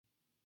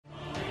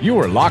You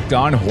are Locked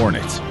On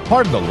Hornets,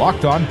 part of the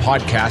Locked On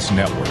Podcast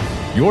Network.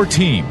 Your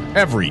team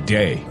every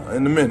day.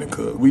 In a minute,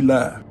 cuz we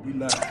live.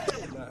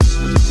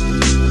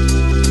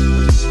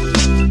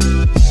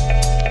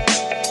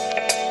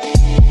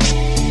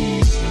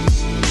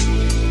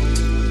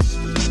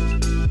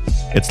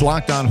 It's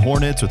Locked On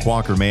Hornets with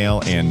Walker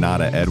Mail and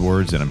Nada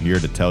Edwards, and I'm here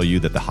to tell you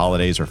that the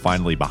holidays are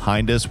finally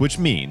behind us, which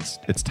means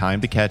it's time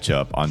to catch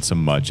up on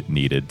some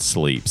much-needed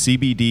sleep.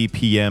 CBD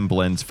PM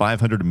blends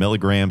 500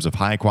 milligrams of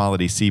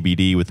high-quality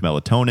CBD with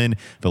melatonin,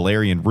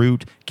 valerian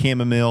root,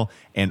 chamomile,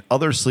 and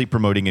other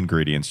sleep-promoting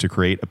ingredients to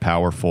create a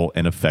powerful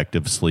and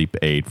effective sleep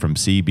aid from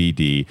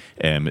CBD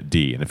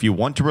MD. And if you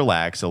want to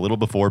relax a little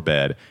before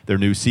bed, their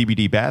new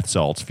CBD bath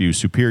salts fuse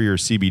superior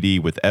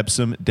CBD with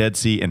Epsom, Dead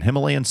Sea, and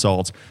Himalayan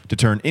salts to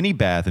turn any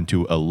bath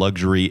into a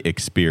luxury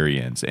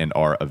experience, and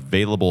are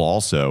available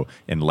also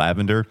in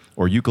lavender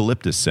or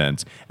eucalyptus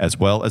scents, as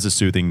well as a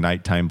soothing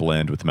nighttime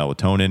blend with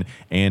melatonin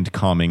and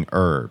calming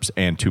herbs.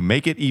 And to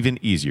make it even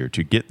easier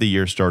to get the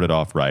year started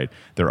off right,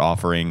 they're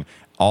offering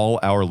all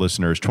our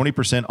listeners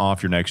 20%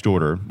 off your next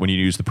order when you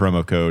use the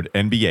promo code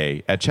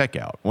NBA at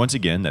checkout. Once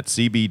again, that's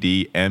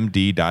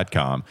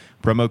cbdmd.com,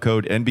 promo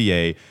code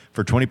NBA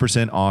for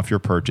 20% off your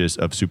purchase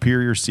of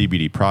superior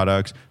CBD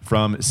products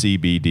from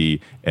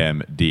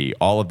CBDMD.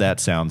 All of that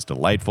sounds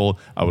delightful.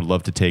 I would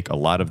love to take a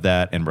lot of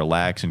that and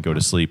relax and go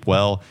to sleep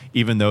well.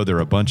 Even though there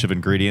are a bunch of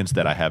ingredients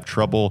that I have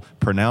trouble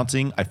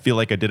pronouncing, I feel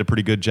like I did a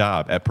pretty good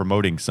job at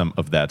promoting some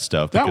of that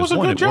stuff. That was a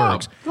good job.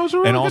 Works. That was a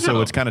really and good also,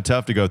 job. it's kind of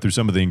tough to go through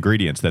some of the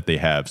ingredients that they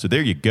have. So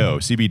there you go,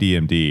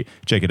 CBDMD.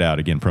 Check it out.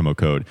 Again, promo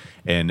code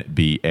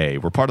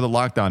NBA. We're part of the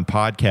Locked On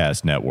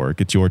Podcast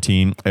Network. It's your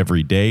team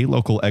every day.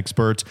 Local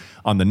experts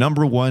on the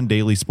 #1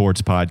 daily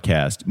sports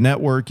podcast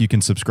network. You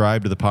can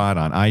subscribe to the pod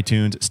on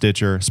iTunes,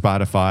 Stitcher,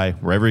 Spotify,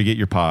 wherever you get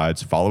your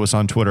pods. Follow us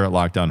on Twitter at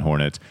Locked On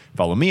Hornets.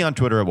 Follow me on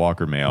Twitter at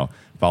Walker Mail.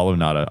 Follow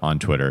Nada on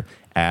Twitter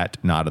at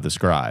Nada the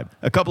Scribe.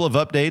 A couple of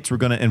updates we're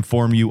going to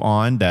inform you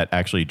on that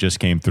actually just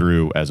came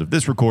through as of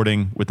this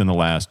recording within the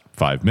last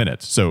 5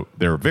 minutes. So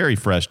they're very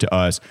fresh to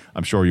us.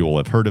 I'm sure you will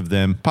have heard of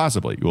them.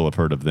 Possibly you will have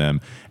heard of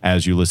them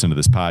as you listen to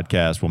this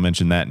podcast. We'll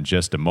mention that in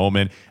just a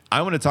moment.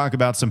 I want to talk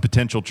about some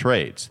potential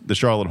trades the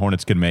Charlotte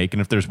Hornets can make.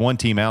 And if there's one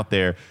team out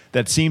there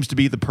that seems to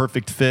be the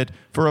perfect fit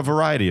for a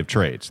variety of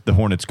trades, the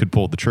Hornets could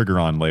pull the trigger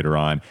on later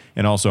on.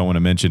 And also I want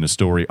to mention a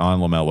story on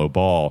LaMelo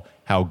Ball,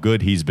 how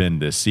good he's been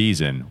this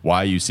season,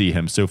 why you see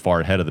him so far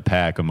ahead of the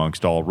pack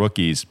amongst all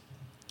rookies,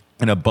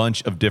 and a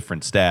bunch of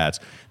different stats.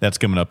 That's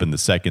coming up in the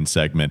second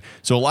segment.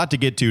 So a lot to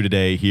get to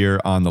today here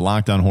on the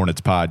Locked On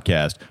Hornets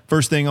podcast.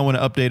 First thing I want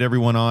to update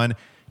everyone on,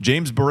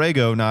 James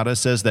Borrego, Nada,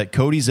 says that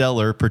Cody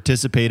Zeller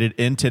participated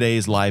in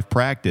today's live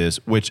practice,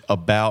 which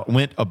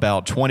went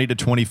about 20 to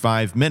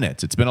 25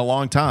 minutes. It's been a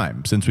long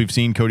time since we've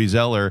seen Cody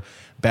Zeller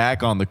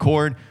back on the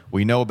court.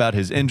 We know about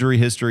his injury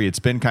history. It's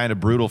been kind of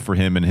brutal for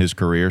him in his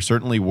career,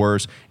 certainly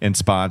worse in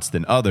spots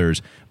than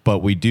others. But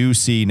we do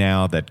see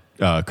now that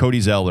Cody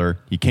Zeller,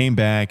 he came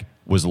back,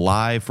 was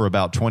live for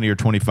about 20 or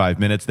 25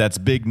 minutes. That's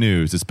big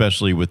news,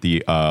 especially with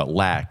the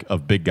lack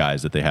of big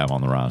guys that they have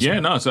on the roster. Yeah,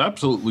 no, it's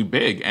absolutely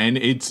big, and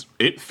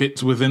it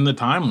fits within the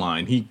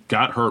timeline. He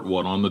got hurt,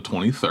 on the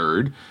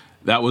 23rd?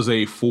 That was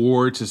a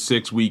 4 to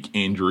 6 week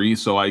injury,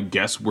 so I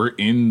guess we're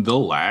in the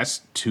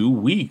last 2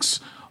 weeks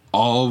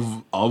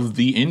of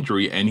the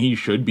injury, and he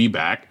should be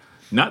back.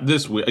 Not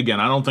this week. Again,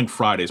 I don't think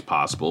Friday's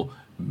possible.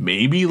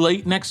 Maybe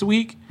late next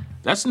week.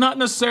 That's not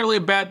necessarily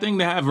a bad thing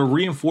to have a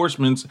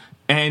reinforcements,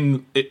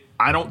 and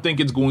I don't think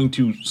it's going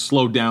to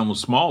slow down with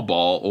small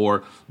ball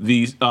or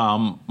the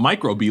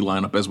micro B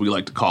lineup, as we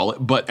like to call it.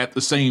 But at the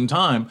same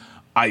time,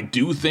 I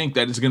do think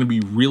that it's going to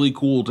be really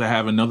cool to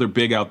have another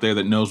big out there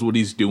that knows what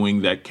he's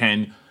doing, that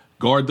can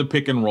guard the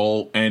pick and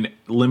roll and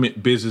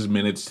limit Biz's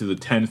minutes to the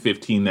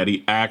 10-15 that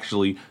he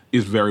actually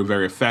is very,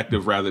 very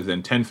effective, rather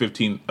than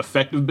 10-15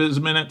 effective Biz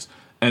minutes.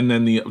 And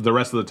then the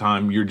rest of the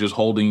time,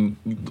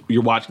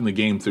 you're watching the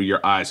game through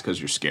your eyes because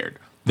you're scared.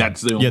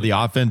 That's the only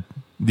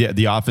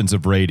the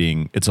offensive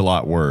rating, it's a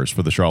lot worse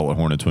for the Charlotte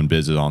Hornets when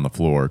Biz is on the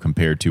floor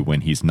compared to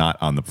when he's not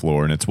on the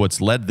floor. And it's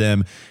what's led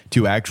them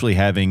to actually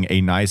having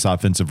a nice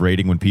offensive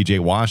rating when PJ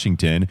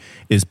Washington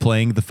is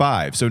playing the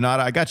 5. So,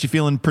 Nada, I got you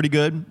feeling pretty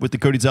good with the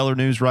Cody Zeller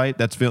news, right?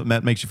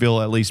 That makes you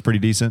feel at least pretty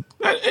decent?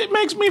 It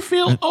makes me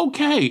feel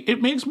okay.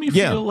 It makes me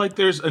feel like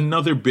there's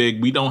another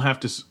big. We don't have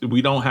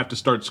to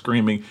start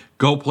screaming,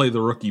 go play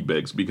the rookie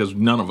bigs, because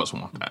none of us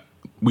want that.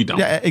 We don't.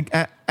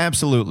 Yeah,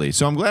 absolutely.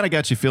 So I'm glad I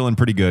got you feeling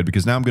pretty good,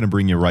 because now I'm going to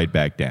bring you right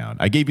back down.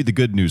 I gave you the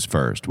good news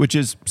first, which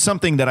is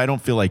something that I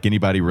don't feel like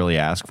anybody really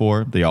asked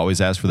for. They always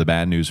ask for the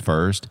bad news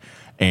first,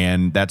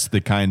 and that's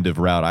the kind of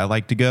route I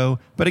like to go.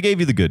 But I gave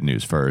you the good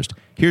news first.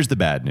 Here's the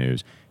bad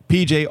news.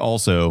 PJ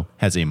also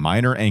has a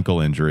minor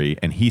ankle injury,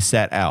 and he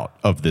sat out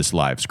of this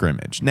live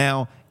scrimmage.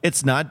 Now,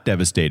 it's not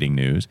devastating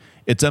news.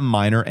 It's a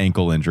minor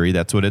ankle injury.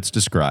 That's what it's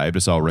described. I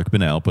saw Rick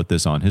Bonnell put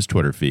this on his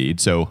Twitter feed.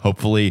 So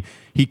hopefully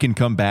he can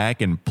come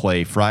back and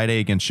play Friday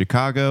against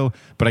Chicago.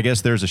 But I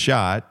guess there's a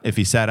shot. If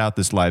he sat out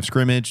this live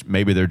scrimmage,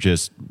 maybe they're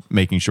just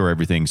making sure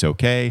everything's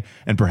okay.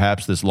 And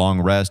perhaps this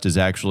long rest is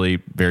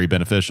actually very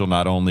beneficial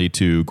not only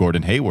to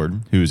Gordon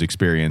Hayward, who's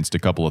experienced a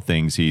couple of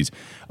things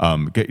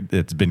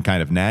it's been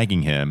kind of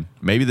nagging him.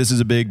 Maybe this is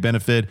a big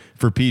benefit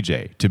for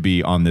PJ to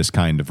be on this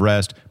kind of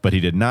rest, but he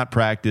did not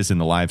practice in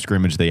the live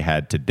scrimmage they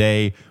had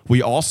today.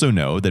 We also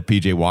know that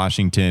PJ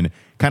Washington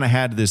kind of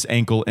had this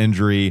ankle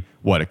injury,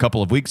 a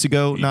couple of weeks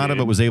ago,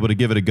 but was able to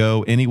give it a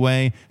go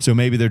anyway. So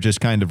maybe they're just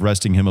kind of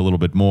resting him a little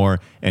bit more,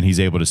 and he's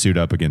able to suit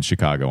up against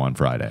Chicago on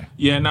Friday.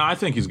 Yeah, no, I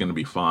think he's going to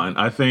be fine.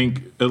 I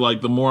think,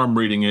 the more I'm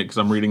reading it, because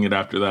I'm reading it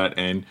after that,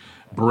 and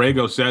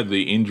Borrego said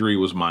the injury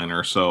was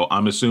minor, so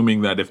I'm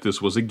assuming that if this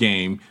was a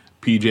game,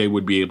 PJ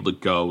would be able to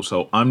go.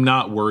 So I'm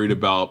not worried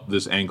about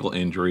this ankle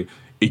injury.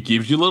 It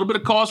gives you a little bit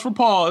of cause for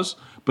pause,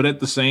 but at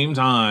the same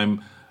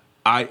time,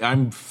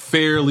 I'm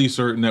fairly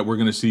certain that we're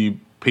going to see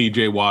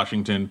PJ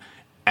Washington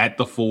at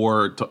the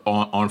 4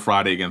 on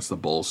Friday against the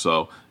Bulls.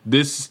 So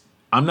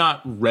I'm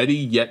not ready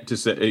yet to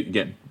say,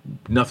 again,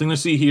 nothing to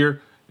see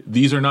here.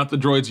 These are not the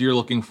droids you're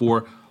looking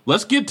for.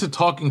 Let's get to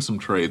talking some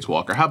trades,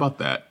 Walker. How about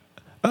that?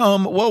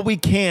 Well, we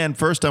can.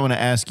 First, I want to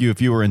ask you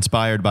if you were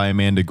inspired by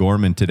Amanda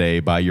Gorman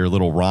today by your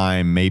little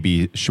rhyme,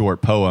 maybe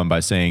short poem by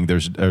saying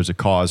there's a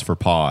cause for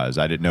pause.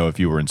 I didn't know if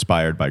you were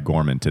inspired by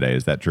Gorman today.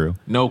 Is that true?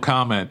 No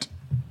comment.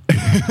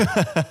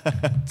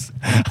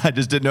 I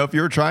just didn't know if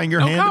you were trying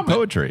your hand at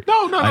poetry.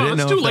 No,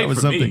 it's too late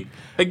for me.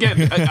 Again,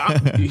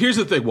 here's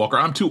the thing, Walker.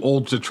 I'm too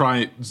old to try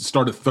and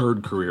start a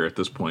third career at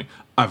this point.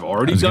 I've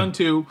already done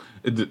 2.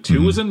 The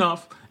 2 is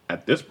enough.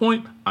 At this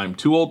point, I'm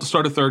too old to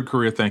start a third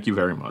career. Thank you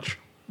very much.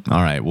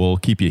 All right, we'll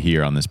keep you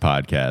here on this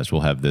podcast.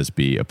 We'll have this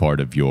be a part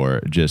of your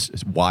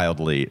just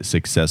wildly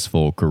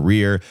successful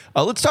career.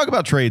 Let's talk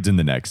about trades in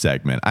the next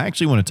segment. I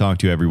actually want to talk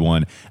to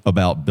everyone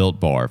about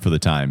Built Bar for the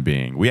time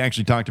being. We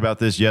actually talked about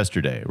this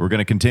yesterday. We're going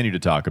to continue to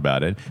talk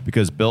about it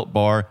because Built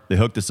Bar, they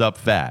hooked us up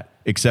fat.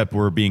 Except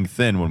we're being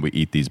thin when we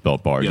eat these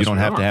Built Bars. Yes, you don't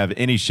have to have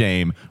any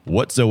shame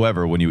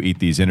whatsoever when you eat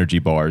these energy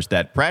bars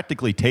that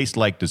practically taste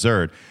like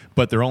dessert,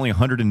 but they're only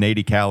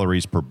 180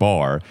 calories per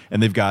bar,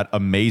 and they've got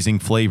amazing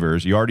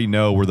flavors. You already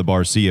know we're the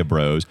Barcia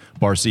bros,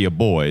 Barcia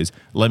boys.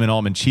 Lemon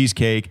almond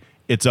cheesecake,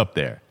 it's up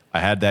there.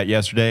 I had that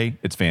yesterday.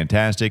 It's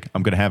fantastic.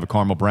 I'm going to have a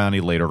caramel brownie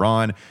later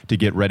on to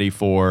get ready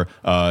for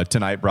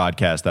tonight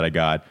broadcast that I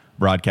got.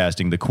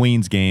 Broadcasting the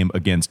Queens game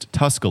against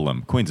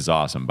Tusculum. Queens is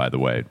awesome, by the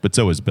way, but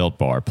so is Built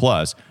Bar.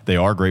 Plus, they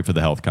are great for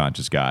the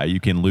health-conscious guy. You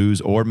can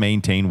lose or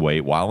maintain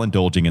weight while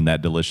indulging in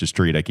that delicious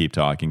treat I keep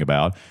talking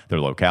about.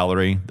 They're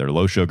low-calorie, they're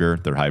low-sugar,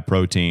 they're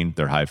high-protein,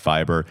 they're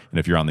high-fiber, and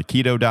if you're on the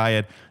keto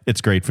diet, it's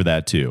great for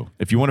that too.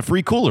 If you want a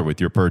free cooler with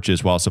your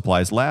purchase while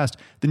supplies last,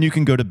 then you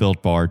can go to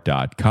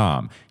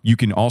BuiltBar.com. You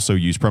can also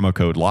use promo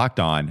code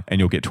LOCKEDON, and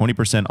you'll get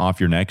 20%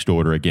 off your next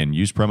order. Again,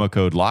 use promo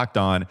code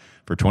LOCKEDON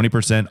for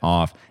 20%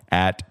 off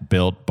at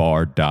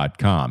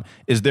BuiltBar.com.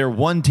 Is there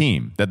one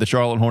team that the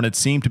Charlotte Hornets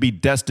seem to be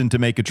destined to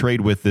make a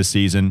trade with this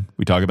season?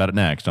 We talk about it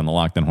next on the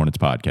Locked On Hornets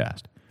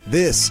podcast.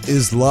 This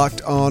is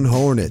Locked On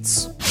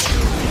Hornets.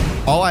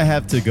 All I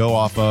have to go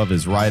off of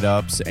is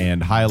write-ups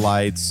and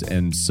highlights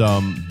and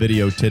some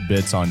video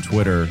tidbits on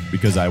Twitter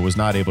because I was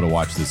not able to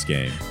watch this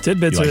game.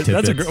 Tidbits,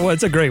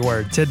 it's a great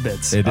word,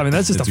 tidbits.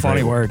 That's just a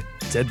funny word,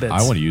 tidbits.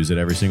 I want to use it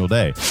every single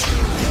day.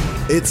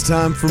 It's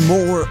time for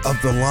more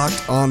of the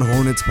Locked On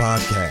Hornets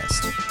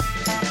podcast.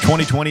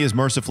 2020 is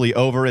mercifully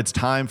over. It's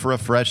time for a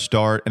fresh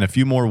start and a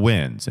few more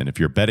wins. And if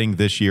you're betting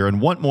this year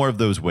and want more of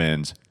those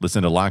wins,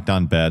 listen to Locked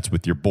On Bets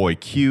with your boy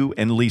Q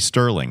and Lee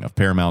Sterling of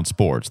Paramount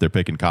Sports. They're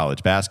picking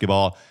college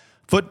basketball,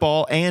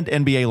 football, and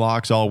NBA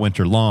locks all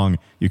winter long.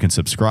 You can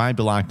subscribe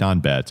to Locked On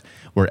Bets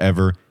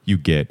wherever you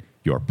get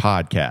your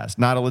podcast.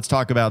 Nada, let's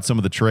talk about some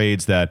of the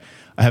trades that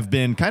have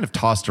been kind of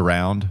tossed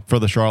around for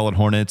the Charlotte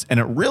Hornets. And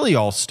it really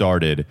all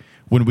started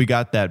when we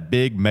got that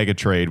big mega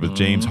trade with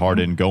James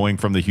Harden going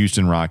from the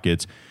Houston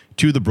Rockets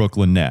to the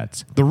Brooklyn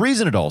Nets. The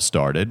reason it all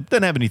started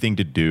didn't have anything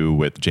to do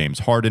with James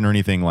Harden or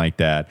anything like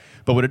that.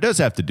 But what it does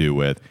have to do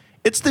with,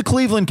 it's the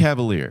Cleveland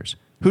Cavaliers,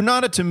 who,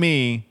 Nada, to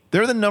me,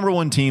 they're the number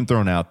one team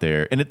thrown out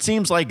there. And it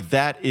seems like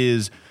that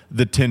is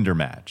the Tinder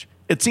match.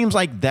 It seems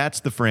like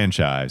that's the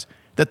franchise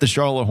that the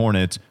Charlotte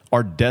Hornets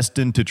are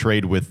destined to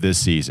trade with this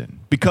season.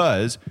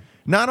 Because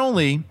not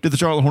only do the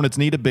Charlotte Hornets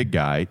need a big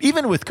guy,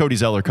 even with Cody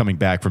Zeller coming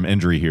back from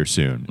injury here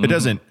soon, it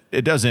doesn't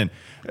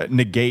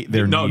negate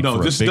their need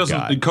for a big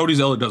guy. Cody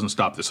Zeller doesn't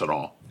stop this at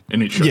all.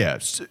 And it should.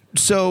 Yes.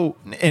 So,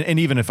 and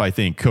even if I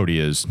think Cody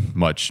is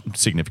much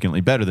significantly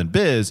better than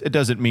Biz, it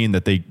doesn't mean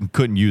that they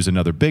couldn't use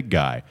another big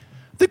guy.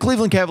 The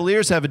Cleveland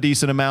Cavaliers have a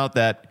decent amount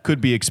that could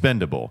be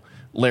expendable.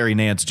 Larry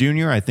Nance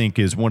Jr., I think,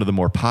 is one of the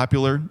more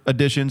popular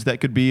additions that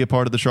could be a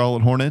part of the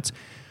Charlotte Hornets.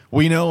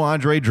 We know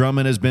Andre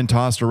Drummond has been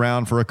tossed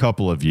around for a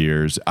couple of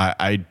years.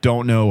 I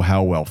don't know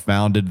how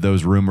well-founded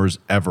those rumors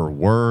ever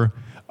were.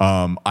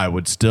 I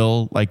would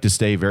still like to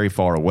stay very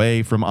far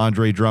away from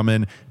Andre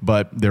Drummond,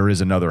 but there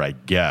is another, I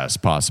guess,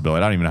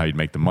 possibility. I don't even know how you'd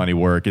make the money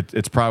work.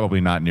 It's probably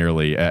not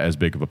nearly as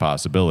big of a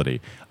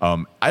possibility.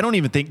 I don't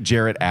even think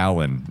Jarrett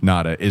Allen,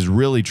 Nada, is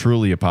really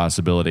truly a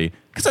possibility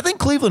because I think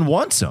Cleveland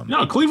wants him.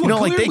 No, Cleveland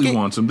clearly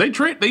wants him. They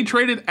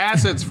traded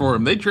assets for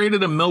him. They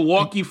traded a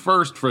Milwaukee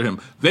first for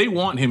him. They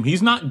want him.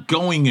 He's not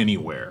going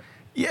anywhere.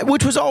 Yeah,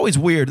 which was always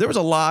weird. There was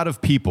a lot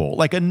of people,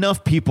 like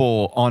enough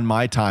people on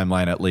my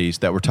timeline at least,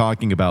 that were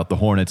talking about the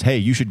Hornets. Hey,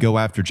 you should go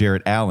after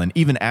Jarrett Allen,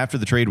 even after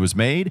the trade was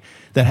made.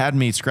 That had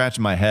me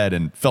scratching my head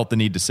and felt the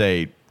need to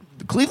say,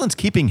 Cleveland's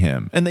keeping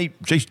him, and they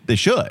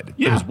should.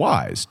 Yeah. It was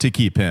wise to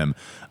keep him.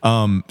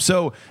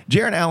 So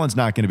Jarrett Allen's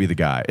not going to be the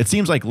guy. It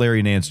seems like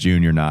Larry Nance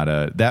Jr.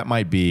 That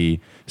might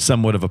be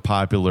somewhat of a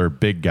popular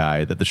big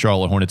guy that the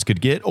Charlotte Hornets could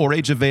get, or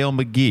a JaVale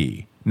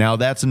McGee. Now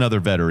that's another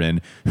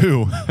veteran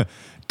who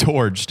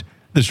torched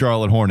the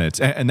Charlotte Hornets,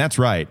 and that's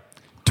right,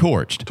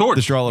 torched the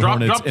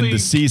Hornets in the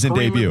season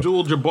Kareem debut.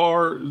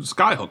 Abdul-Jabbar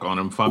skyhook on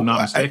him, if I'm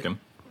not mistaken.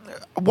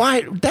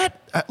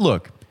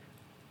 Look,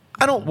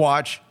 I don't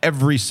watch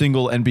every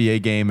single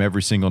NBA game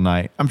every single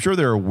night. I'm sure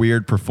there are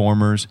weird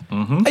performers.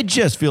 Mm-hmm. I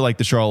just feel like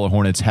the Charlotte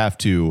Hornets have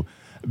to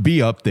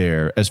be up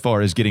there as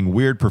far as getting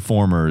weird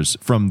performers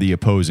from the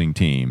opposing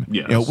team.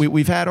 Yes.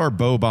 We've had our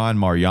Boban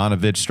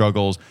Marjanovic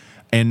struggles,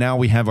 and now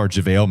we have our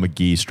JaVale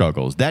McGee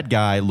struggles. That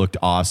guy looked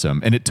awesome,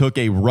 and it took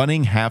a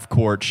running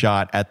half-court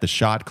shot at the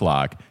shot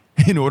clock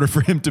in order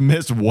for him to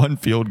miss one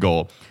field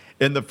goal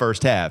in the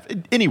first half.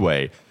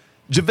 Anyway,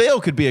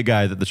 JaVale could be a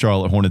guy that the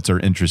Charlotte Hornets are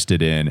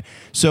interested in.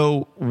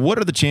 So what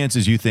are the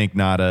chances you think,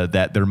 Nada,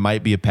 that there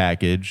might be a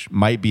package,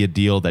 might be a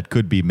deal that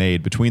could be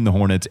made between the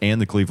Hornets and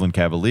the Cleveland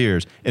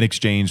Cavaliers in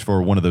exchange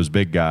for one of those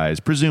big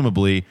guys,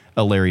 presumably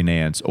a Larry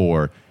Nance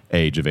or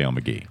a JaVale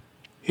McGee?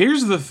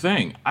 Here's the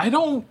thing. I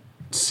don't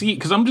see,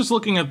 because I'm just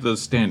looking at the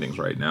standings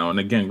right now, and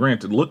again,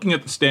 granted, looking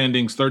at the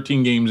standings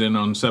 13 games in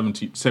on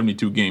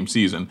 72 game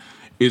season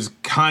is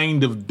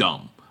kind of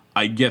dumb.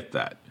 I get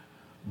that.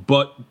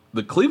 But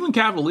the Cleveland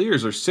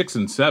Cavaliers are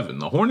 6-7.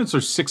 The Hornets are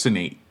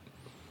 6-8.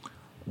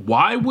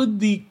 Why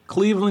would the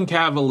Cleveland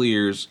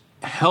Cavaliers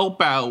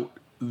help out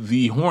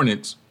the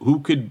Hornets, who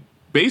could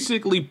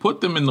basically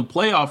put them in the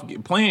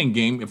playing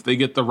game if they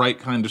get the right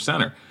kind of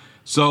center?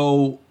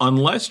 So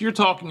unless you're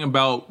talking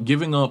about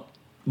giving up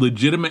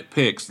legitimate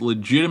picks,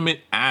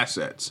 legitimate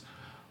assets,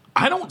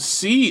 I don't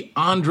see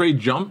Andre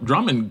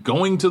Drummond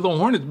going to the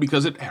Hornets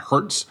because it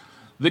hurts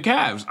the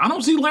Cavs. I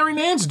don't see Larry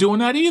Nance doing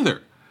that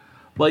either.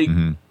 Like,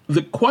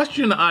 the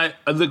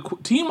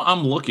team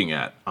I'm looking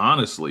at,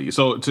 honestly,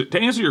 so to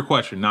answer your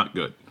question, not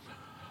good.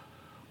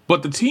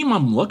 But the team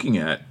I'm looking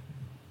at,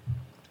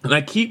 and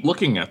I keep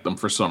looking at them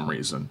for some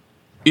reason,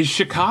 is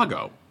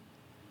Chicago.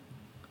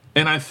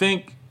 And I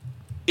think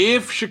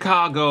if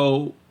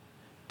Chicago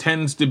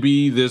tends to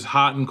be this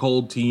hot and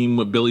cold team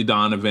with Billy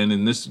Donovan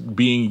and this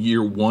being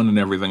year one and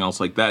everything else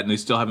like that, and they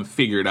still haven't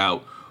figured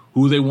out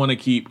who they want to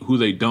keep, who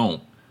they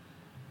don't,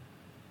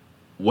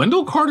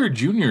 Wendell Carter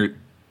Jr.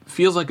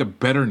 feels like a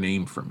better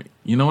name for me.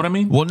 You know what I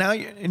mean? Well,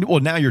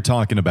 now you're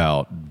talking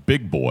about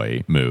big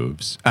boy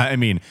moves. I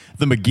mean,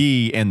 the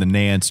McGee and the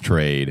Nance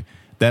trade,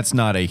 that's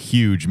not a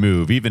huge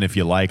move. Even if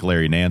you like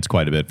Larry Nance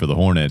quite a bit for the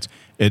Hornets,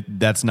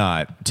 that's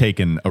not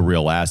taking a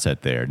real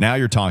asset there. Now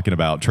you're talking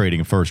about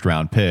trading a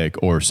first-round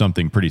pick or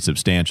something pretty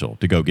substantial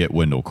to go get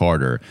Wendell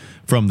Carter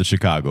from the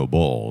Chicago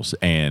Bulls,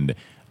 and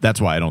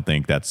that's why I don't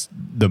think that's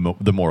the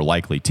more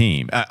likely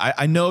team.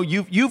 I know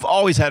you've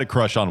always had a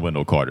crush on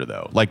Wendell Carter,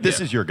 though. Like,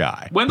 this is your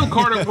guy. Wendell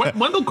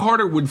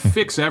Carter would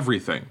fix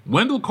everything.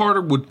 Wendell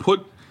Carter would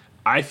put,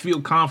 I feel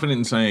confident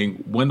in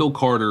saying, Wendell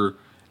Carter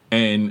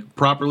and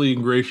properly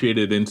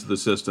ingratiated into the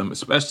system,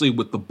 especially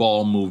with the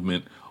ball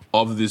movement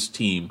of this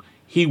team,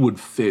 he would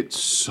fit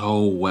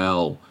so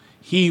well.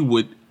 He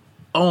would,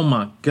 oh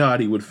my God,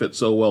 he would fit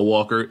so well,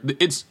 Walker.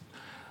 It's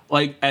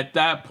like, at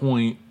that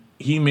point,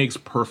 he makes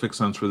perfect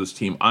sense for this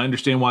team. I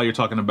understand why you're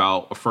talking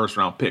about a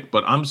first-round pick,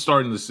 but I'm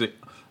starting to see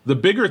the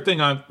bigger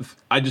thing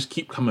I just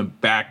keep coming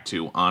back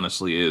to,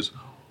 honestly, is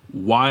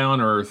why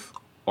on earth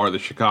are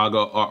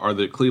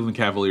the Cleveland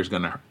Cavaliers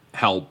going to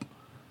help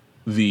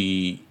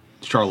the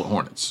Charlotte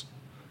Hornets?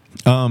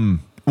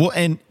 Well,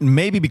 and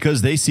maybe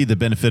because they see the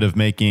benefit of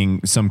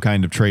making some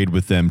kind of trade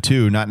with them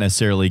too, not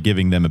necessarily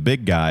giving them a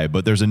big guy,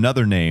 but there's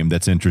another name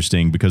that's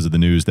interesting because of the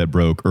news that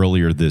broke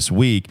earlier this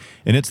week,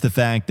 and it's the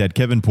fact that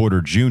Kevin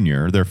Porter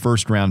Jr., their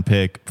first-round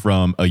pick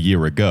from a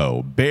year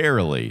ago,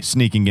 barely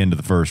sneaking into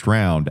the first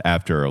round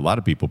after a lot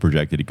of people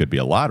projected he could be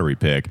a lottery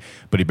pick,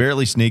 but he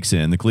barely sneaks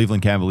in. The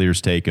Cleveland Cavaliers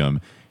take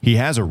him. He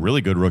has a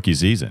really good rookie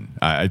season.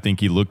 I think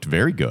he looked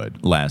very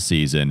good last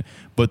season,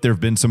 but there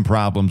have been some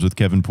problems with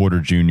Kevin Porter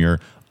Jr.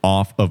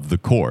 off of the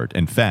court.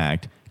 In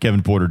fact,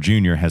 Kevin Porter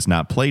Jr. has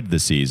not played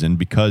this season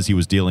because he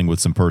was dealing with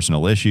some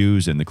personal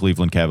issues, and the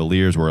Cleveland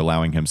Cavaliers were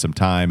allowing him some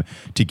time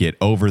to get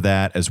over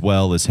that, as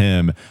well as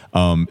him,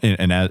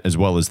 as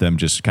well as them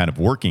just kind of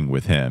working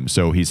with him.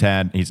 So he's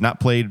not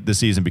played this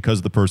season because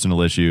of the personal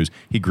issues.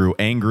 He grew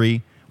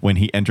angry when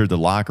he entered the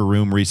locker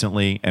room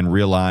recently and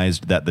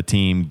realized that the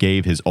team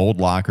gave his old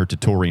locker to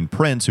Taurean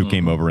Prince, who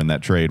came over in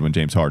that trade when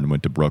James Harden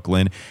went to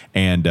Brooklyn.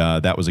 And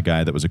that was a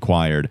guy that was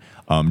acquired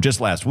just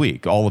last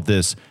week. All of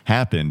this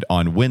happened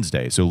on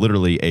Wednesday, so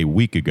literally a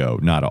week ago,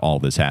 not all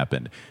this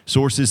happened.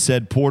 Sources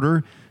said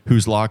Porter,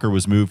 whose locker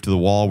was moved to the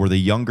wall where the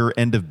younger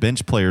end of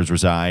bench players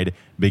reside,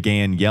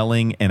 began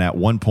yelling and at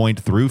one point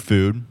threw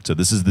food. So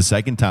this is the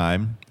second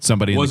time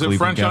somebody in the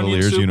Cleveland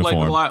Cavaliers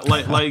uniform.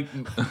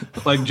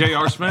 Like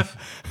J.R. Smith?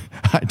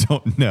 I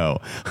don't know.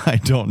 I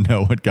don't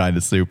know what kind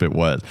of soup it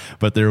was,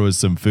 but there was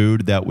some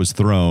food that was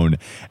thrown,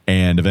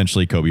 and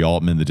eventually Koby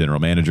Altman, the general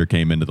manager,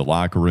 came into the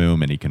locker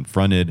room and he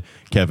confronted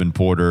Kevin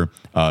Porter.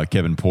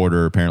 Kevin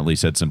Porter apparently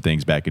said some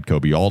things back at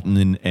Koby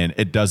Altman, and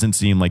it doesn't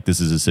seem like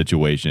this is a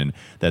situation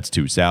that's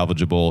too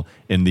salvageable.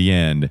 In the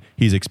end,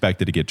 he's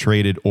expected to get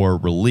traded or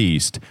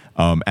released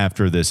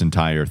after this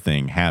entire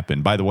thing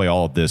happened. By the way,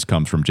 all of this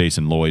comes from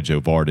Jason Lloyd,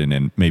 Joe Vardon,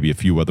 and maybe a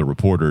few other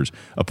reporters,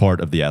 a part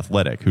of The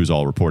Athletic, who's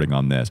all reporting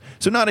on this.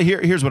 So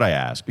here's what I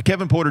ask.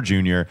 Kevin Porter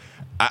Jr.,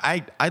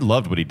 I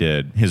loved what he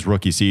did his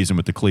rookie season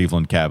with the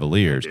Cleveland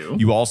Cavaliers.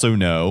 You also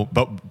know,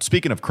 but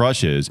speaking of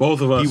crushes,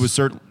 both of us. He was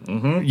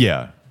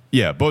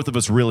Yeah, both of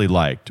us really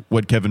liked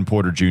what Kevin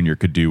Porter Jr.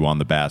 could do on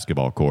the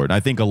basketball court. And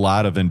I think a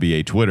lot of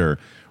NBA Twitter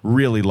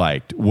really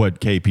liked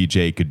what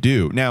KPJ could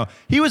do. Now,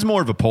 he was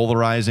more of a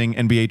polarizing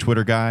NBA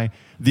Twitter guy.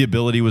 The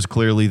ability was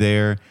clearly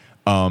there.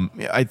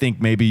 I think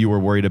maybe you were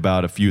worried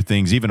about a few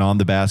things, even on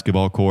the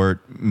basketball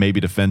court, maybe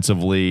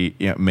defensively.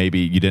 Maybe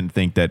you didn't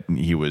think that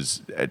he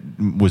was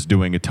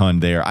doing a ton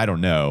there. I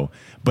don't know.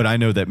 But I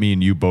know that me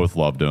and you both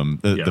loved him.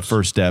 The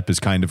first step is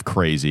kind of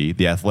crazy.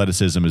 The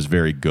athleticism is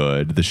very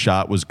good. The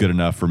shot was good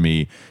enough for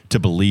me to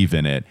believe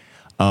in it.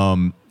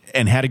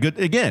 And had a good,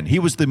 again, he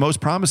was the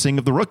most promising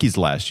of the rookies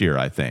last year,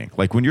 I think.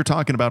 Like when you're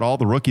talking about all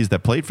the rookies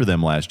that played for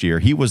them last year,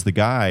 he was the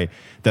guy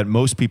that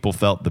most people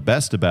felt the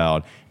best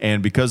about.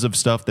 And because of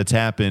stuff that's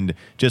happened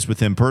just with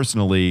him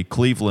personally,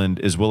 Cleveland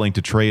is willing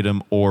to trade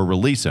him or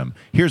release him.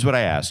 Here's what I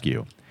ask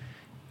you.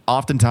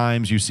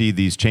 Oftentimes you see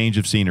these change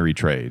of scenery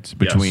trades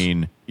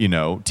between,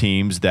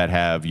 teams that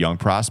have young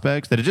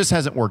prospects that it just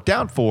hasn't worked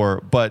out for,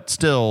 but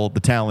still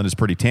the talent is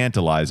pretty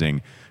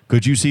tantalizing.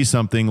 Could you see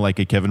something like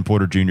a Kevin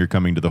Porter Jr.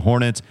 coming to the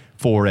Hornets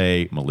for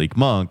a Malik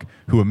Monk,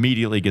 who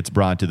immediately gets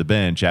brought to the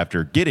bench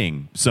after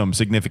getting some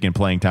significant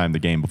playing time the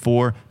game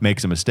before,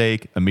 makes a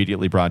mistake,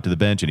 immediately brought to the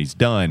bench, and he's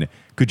done?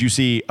 Could you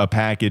see a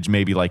package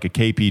maybe like a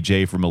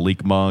KPJ for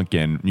Malik Monk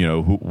and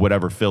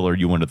whatever filler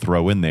you want to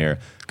throw in there?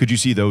 Could you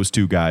see those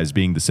two guys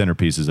being the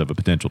centerpieces of a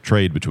potential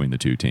trade between the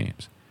two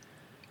teams?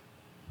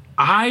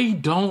 I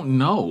don't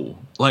know.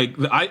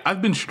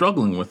 I've been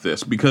struggling with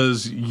this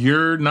because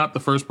you're not the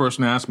first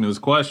person to ask me this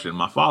question.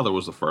 My father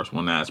was the first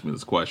one to ask me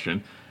this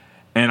question.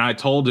 And I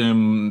told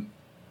him,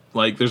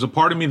 there's a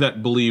part of me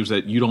that believes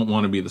that you don't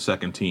want to be the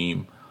second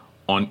team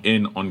on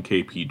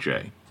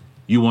KPJ.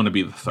 You want to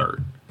be the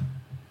third.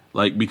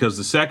 Because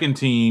the second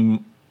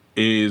team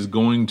is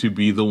going to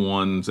be the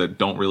ones that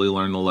don't really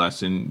learn the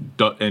lesson.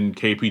 And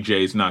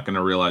KPJ is not going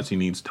to realize he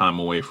needs time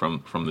away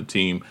from the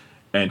team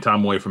and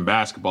time away from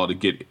basketball to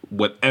get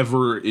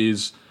whatever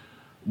is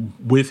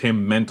with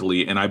him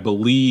mentally. And I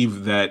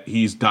believe that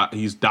he's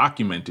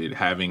documented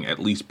having at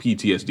least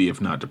PTSD, if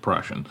not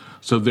depression.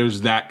 So there's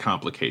that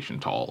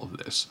complication to all of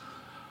this.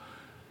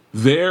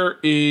 There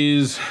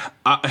is,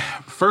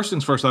 first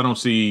things first, I don't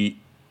see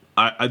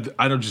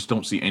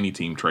any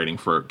team trading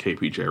for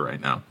KPJ right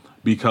now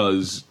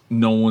because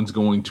no one's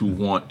going to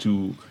want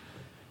to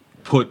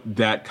put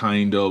that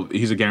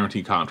he's a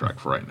guaranteed contract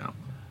for right now.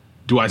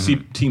 Do I see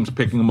teams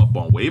picking him up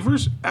on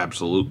waivers?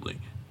 Absolutely.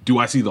 Do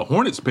I see the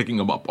Hornets picking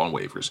him up on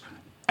waivers?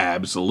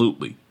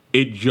 Absolutely.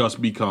 It just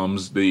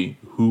becomes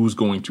who's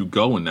going to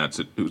go in that.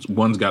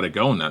 One's got to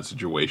go in that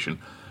situation.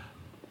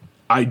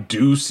 I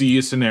do see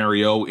a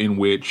scenario in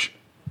which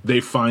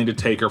they find a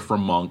taker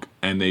from Monk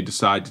and they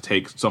decide to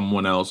take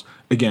someone else.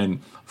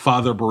 Again,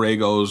 Father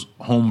Borrego's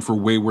home for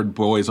wayward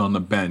boys on the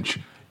bench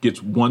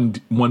gets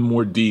one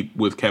more deep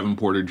with Kevin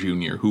Porter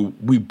Jr., who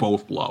we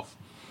both love.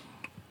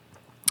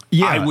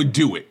 Yeah, I would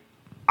do it.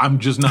 I'm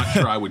just not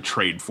sure I would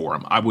trade for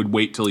him. I would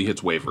wait till he hits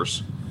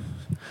waivers.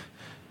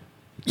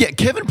 Yeah,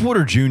 Kevin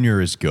Porter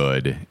Jr. is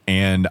good.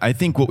 And I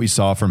think what we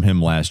saw from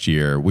him last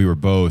year, we were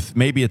both,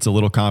 maybe it's a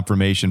little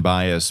confirmation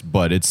bias,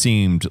 but it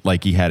seemed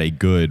like he had a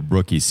good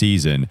rookie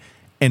season.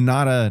 And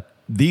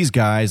these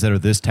guys that are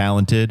this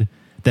talented,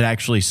 that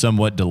actually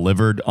somewhat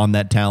delivered on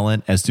that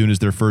talent as soon as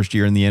their first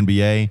year in the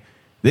NBA,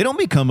 they don't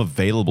become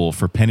available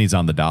for pennies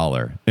on the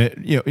dollar.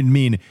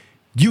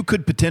 You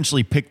could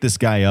potentially pick this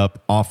guy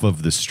up off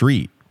of the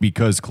street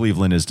because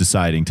Cleveland is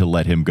deciding to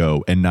let him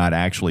go and not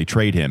actually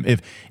trade him.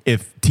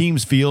 If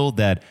teams feel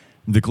that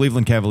the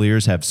Cleveland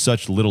Cavaliers have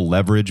such little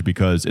leverage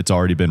because it's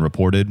already been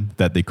reported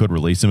that they could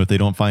release him if they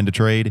don't find a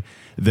trade,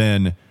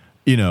 then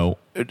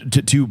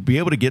to be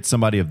able to get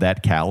somebody of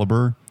that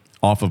caliber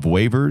off of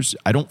waivers.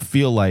 I don't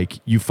feel like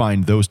you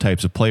find those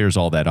types of players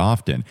all that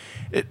often.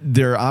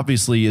 There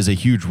obviously is a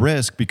huge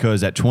risk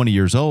because at 20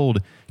 years old,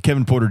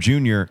 Kevin Porter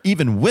Jr.,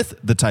 even with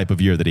the type of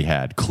year that he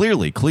had,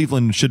 clearly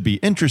Cleveland should be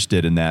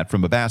interested in that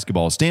from a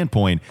basketball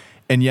standpoint.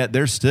 And yet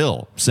they're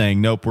still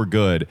saying, nope, we're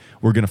good.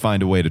 We're going to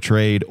find a way to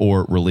trade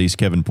or release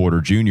Kevin Porter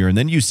Jr. And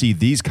then you see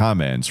these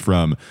comments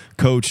from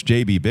Coach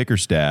J.B.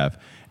 Bickerstaff.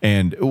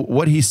 And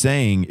what he's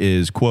saying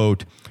is,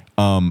 quote,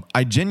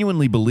 I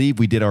genuinely believe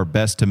we did our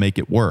best to make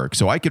it work,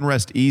 so I can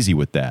rest easy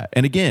with that.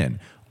 And again,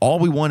 all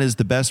we want is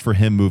the best for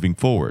him moving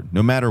forward.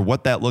 No matter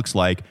what that looks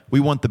like, we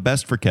want the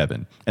best for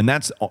Kevin. And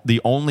that's the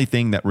only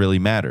thing that really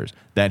matters,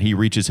 that he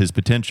reaches his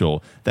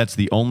potential. That's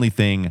the only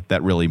thing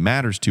that really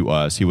matters to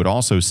us. He would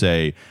also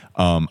say,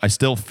 I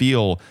still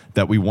feel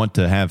that we want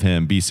to have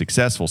him be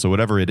successful. So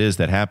whatever it is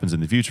that happens in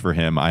the future for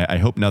him, I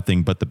hope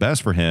nothing but the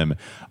best for him.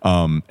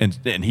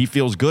 And he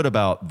feels good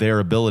about their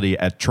ability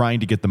at trying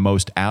to get the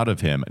most out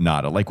of him.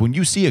 Nada. Like when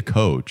you see a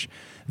coach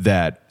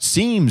that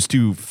seems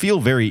to feel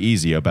very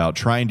easy about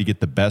trying to get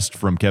the best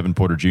from Kevin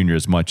Porter Jr.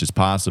 as much as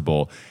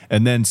possible,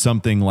 and then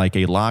something like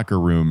a locker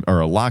room or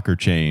a locker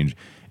change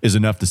is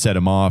enough to set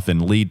him off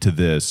and lead to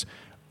this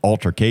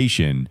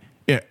altercation,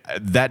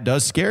 that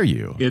does scare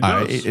you. It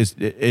does.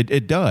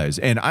 It does.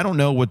 And I don't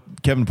know what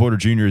Kevin Porter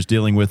Jr. is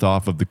dealing with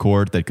off of the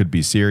court that could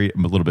be serious, a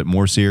little bit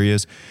more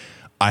serious.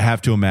 I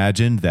have to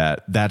imagine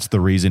that that's the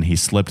reason he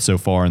slipped so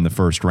far in the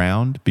first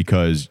round,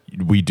 because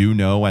we do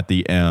know at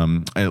the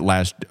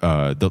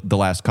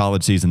last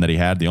college season that he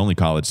had, the only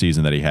college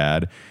season that he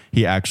had,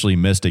 he actually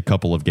missed a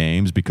couple of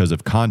games because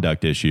of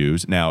conduct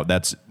issues. Now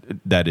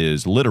that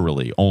is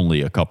literally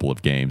only a couple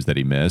of games that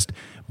he missed,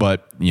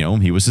 but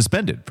he was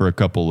suspended for a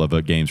couple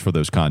of games for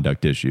those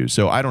conduct issues.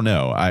 So I don't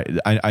know.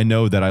 I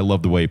know that I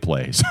love the way he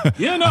plays.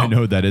 Yeah, no. I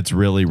know that it's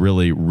really,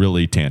 really,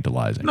 really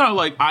tantalizing. No,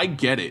 like I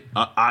get it.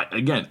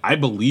 I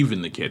believe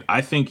in the kid. I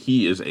think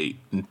he is a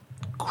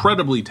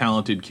incredibly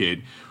talented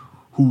kid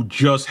who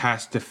just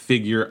has to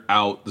figure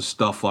out the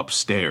stuff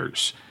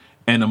upstairs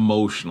and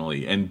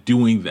emotionally and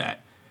doing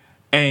that.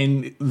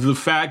 And the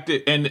fact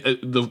that, and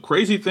the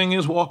crazy thing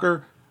is,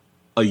 Walker,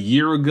 a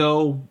year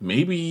ago,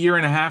 maybe a year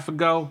and a half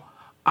ago,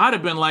 I'd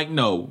have been like,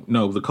 no,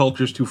 the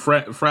culture's too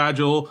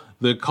fragile.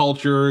 The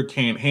culture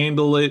can't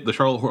handle it. The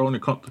Charlotte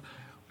Hornets.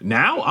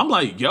 Now I'm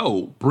like,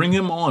 yo, bring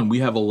him on. We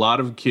have a lot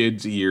of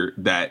kids here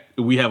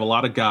we have a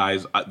lot of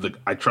guys.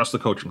 I trust the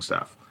coaching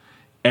staff.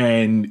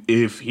 And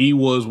if he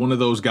was one of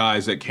those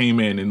guys that came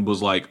in and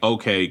was like,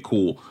 okay,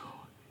 cool,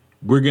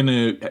 we're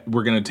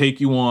gonna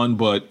take you on,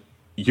 but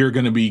you're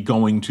going to be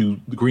going to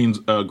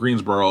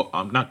Greensboro,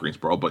 not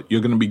Greensboro, but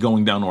you're going to be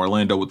going down to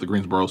Orlando with the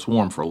Greensboro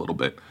Swarm for a little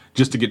bit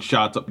just to get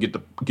shots up,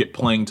 get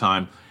playing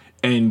time,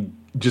 and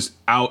just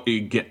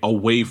get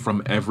away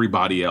from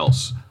everybody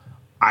else.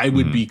 I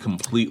would be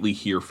completely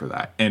here for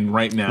that. And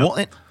right now,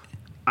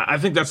 I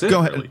think that's it.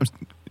 Go ahead. Really.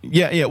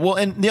 Yeah. Well,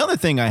 and the other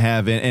thing I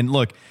have, and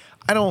look,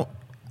 I don't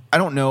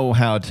know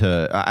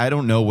I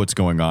don't know what's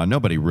going on.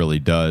 Nobody really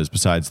does,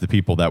 besides the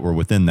people that were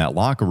within that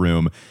locker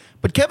room.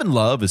 But Kevin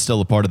Love is still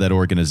a part of that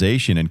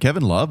organization, and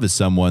Kevin Love is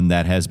someone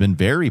that has been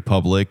very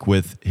public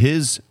with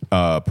his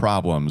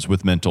problems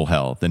with mental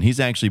health, and he's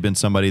actually been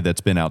somebody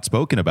that's been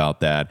outspoken about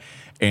that.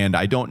 And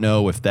I don't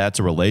know if that's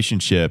a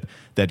relationship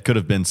that could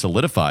have been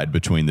solidified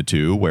between the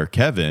two, where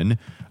Kevin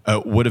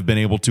would have been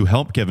able to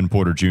help Kevin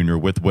Porter Jr.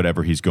 with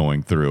whatever he's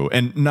going through.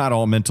 And not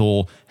all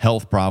mental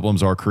health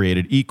problems are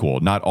created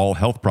equal. Not all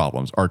health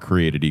problems are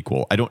created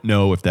equal. I don't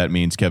know if that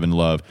means Kevin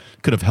Love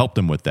could have helped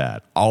him with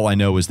that. All I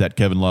know is that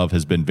Kevin Love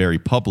has been very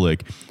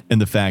public in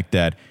the fact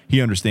that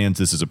he understands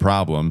this is a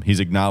problem. He's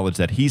acknowledged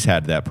that he's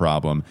had that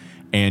problem.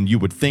 And you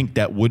would think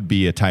that would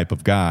be a type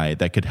of guy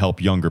that could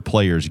help younger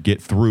players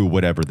get through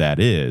whatever that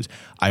is.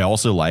 I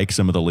also like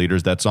some of the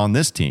leaders that's on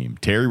this team.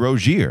 Terry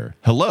Rozier,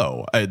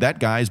 hello.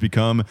 That guy's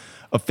become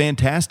a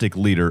fantastic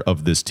leader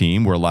of this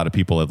team where a lot of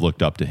people have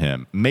looked up to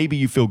him. Maybe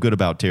you feel good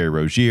about Terry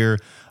Rozier.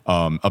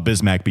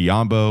 Bismack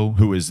Biyombo,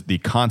 who is the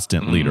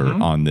constant leader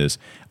on this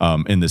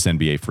in this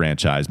NBA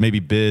franchise. Maybe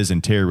Biz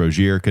and Terry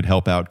Rozier could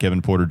help out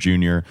Kevin Porter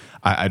Jr.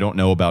 I don't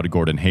know about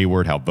Gordon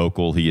Hayward, how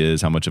vocal he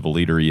is, how much of a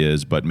leader he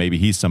is, but maybe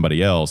he's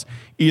somebody else.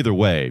 Either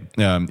way,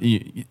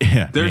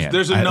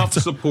 there's enough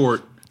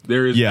support.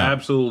 There is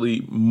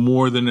absolutely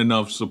more than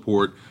enough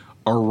support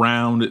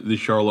around the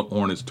Charlotte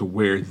Hornets to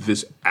where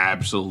this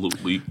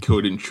absolutely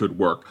could and should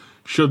work,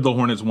 should the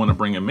Hornets want to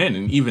bring him in.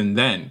 And even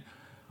then,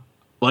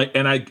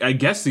 and I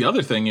guess the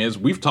other thing is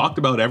we've talked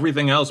about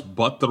everything else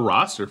but the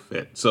roster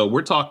fit. So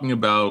we're talking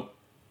about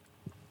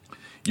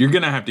you're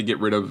going to have to get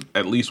rid of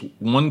at least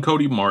one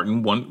Cody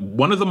Martin,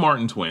 one of the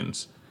Martin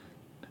twins.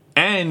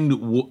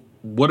 And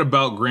what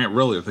about Grant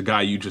Riller, the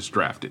guy you just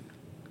drafted?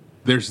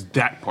 There's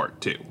that part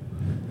too.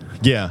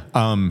 Yeah.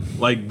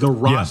 The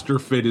roster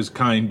fit is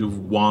kind of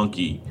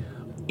wonky.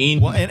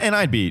 And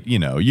I'd be,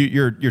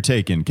 you're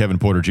taking Kevin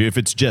Porter Jr. If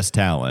it's just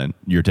talent,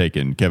 you're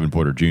taking Kevin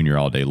Porter Jr.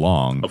 all day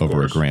long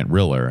over a Grant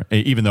Riller,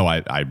 even though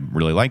I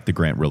really like the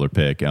Grant Riller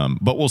pick.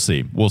 But we'll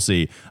see.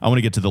 I want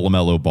to get to the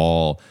LaMelo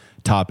Ball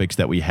topics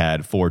that we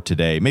had for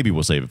today. Maybe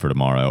we'll save it for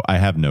tomorrow. I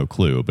have no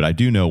clue, but I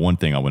do know one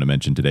thing I want to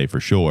mention today for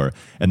sure,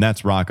 and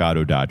that's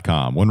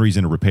rockauto.com. One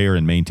reason to repair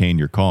and maintain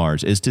your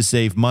cars is to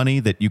save money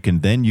that you can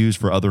then use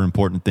for other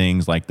important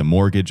things like the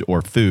mortgage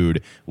or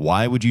food.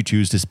 Why would you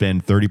choose to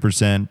spend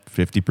 30%,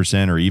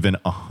 50%, or even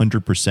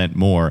 100%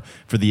 more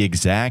for the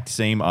exact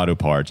same auto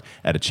parts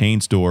at a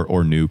chain store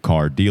or new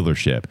car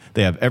dealership?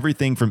 They have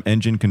everything from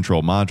engine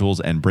control modules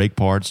and brake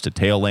parts to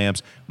tail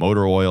lamps,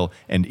 motor oil,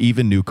 and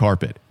even new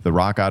carpet. The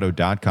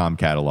rockauto.com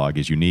catalog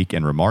is unique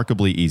and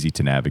remarkably easy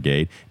to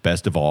navigate.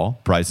 Best of all,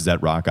 prices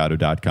at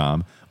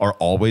rockauto.com are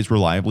always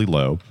reliably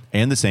low,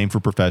 and the same for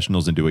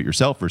professionals and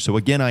do-it-yourselfers. So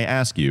again, I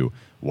ask you,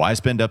 why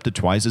spend up to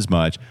twice as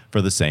much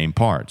for the same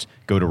parts?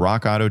 Go to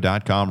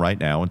rockauto.com right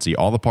now and see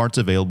all the parts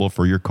available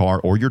for your car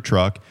or your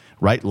truck.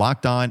 Right,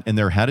 Locked On in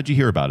their How Did You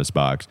Hear About Us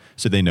box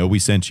so they know we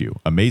sent you.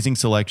 Amazing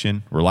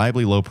selection,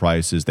 reliably low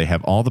prices. They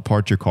have all the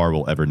parts your car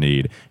will ever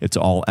need. It's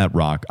all at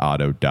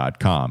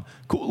rockauto.com.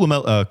 Cool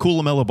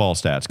LaMelo Ball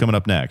stats coming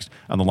up next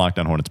on the Locked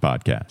On Hornets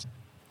podcast.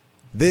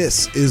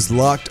 This is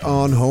Locked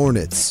On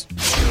Hornets.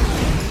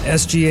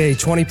 SGA,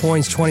 20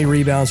 points, 20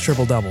 rebounds,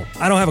 triple-double.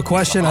 I don't have a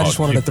question. I just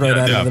wanted to throw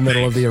that into the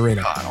middle of the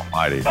arena. God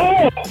almighty.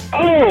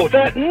 Oh,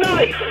 that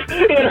knife!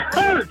 It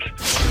hurt!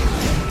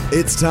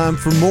 It's time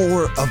for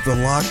more of the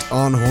Locked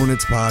On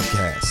Hornets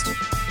podcast.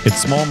 It's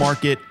Small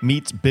Market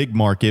meets Big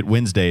Market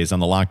Wednesdays on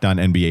the Locked On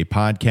NBA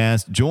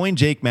podcast. Join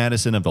Jake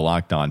Madison of the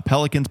Locked On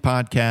Pelicans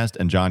podcast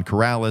and John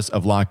Corrales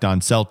of Locked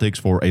On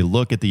Celtics for a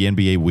look at the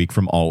NBA week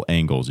from all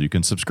angles. You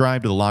can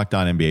subscribe to the Locked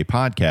On NBA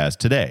podcast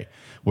today,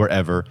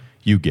 wherever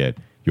you get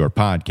your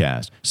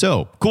podcast.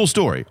 So, cool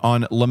story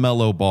on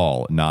LaMelo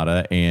Ball,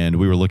 Nada, and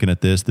we were looking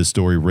at this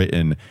story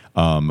written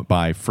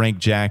by Frank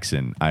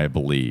Jackson, I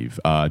believe.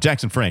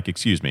 Jackson Frank,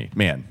 excuse me.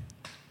 Man,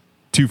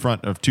 two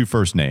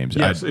first names.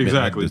 Yes,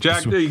 exactly.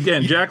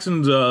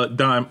 Jackson's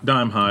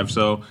dime hive,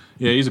 so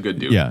yeah, he's a good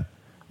dude.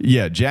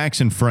 Yeah,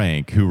 Jackson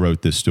Frank, who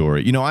wrote this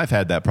story. You know, I've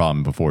had that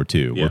problem before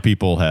too, where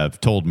people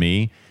have told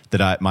me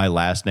that my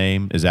last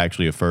name is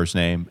actually a first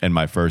name, and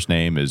my first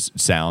name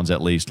sounds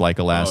at least like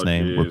a last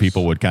name, where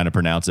people would kind of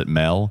pronounce it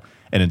Mel,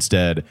 and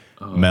instead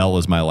Mel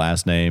is my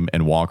last name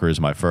and Walker is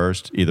my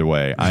first. Either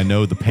way, I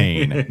know the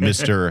pain.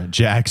 Mr.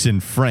 Jackson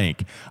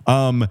Frank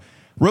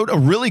wrote a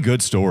really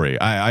good story.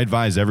 I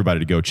advise everybody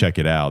to go check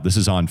it out. This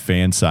is on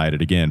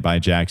Fansided, again, by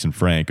Jackson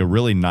Frank. A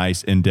really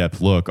nice, in-depth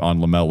look on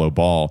LaMelo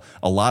Ball.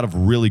 A lot of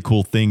really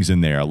cool things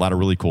in there. A lot of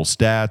really cool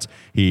stats.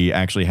 He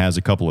actually has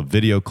a couple of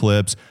video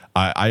clips.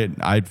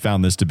 I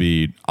found this to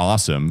be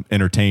awesome,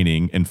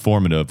 entertaining,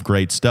 informative,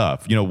 great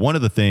stuff. You know, one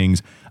of the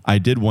things I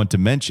did want to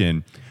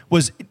mention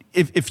was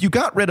if you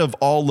got rid of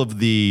all of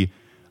the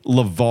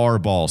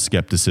LeVar Ball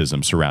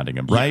skepticism surrounding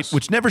him, right? Yes.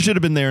 Which never should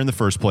have been there in the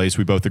first place.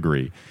 We both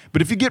agree.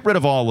 But if you get rid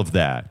of all of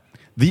that,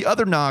 the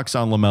other knocks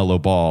on LaMelo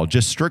Ball,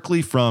 just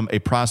strictly from a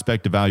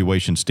prospect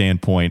evaluation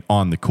standpoint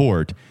on the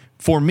court,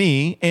 for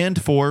me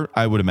and for,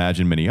 I would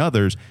imagine, many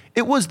others,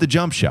 it was the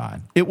jump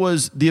shot. It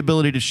was the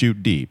ability to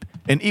shoot deep.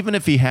 And even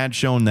if he had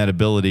shown that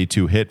ability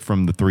to hit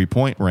from the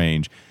three-point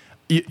range,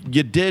 you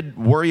did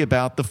worry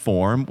about the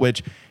form,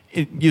 which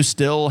you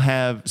still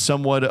have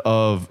somewhat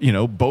of,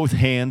 both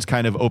hands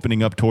kind of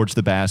opening up towards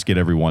the basket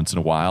every once in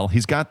a while.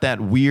 He's got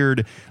that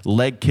weird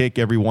leg kick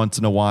every once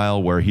in a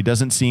while where he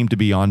doesn't seem to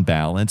be on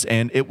balance,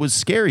 and it was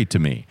scary to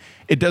me.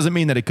 It doesn't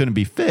mean that it couldn't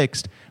be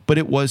fixed, but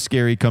it was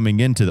scary coming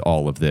into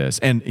all of this.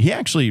 And he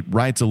actually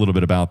writes a little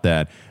bit about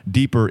that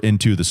deeper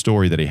into the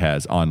story that he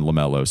has on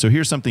LaMelo. So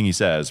here's something he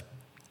says.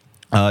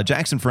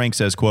 Jackson Frank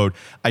says, quote,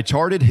 I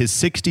charted his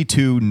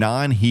 62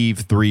 non-heave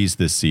threes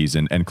this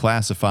season and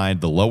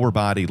classified the lower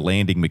body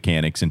landing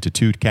mechanics into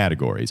two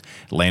categories: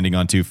 landing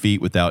on 2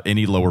 feet without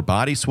any lower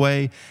body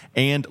sway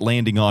and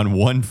landing on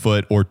 1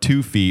 foot or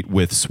 2 feet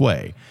with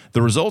sway.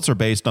 The results are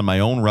based on my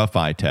own rough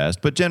eye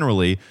test, but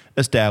generally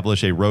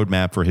establish a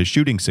roadmap for his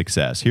shooting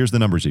success. Here's the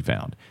numbers he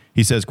found.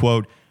 He says,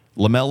 quote,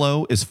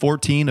 LaMelo is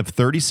 14 of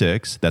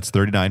 36, that's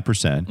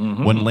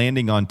 39%, when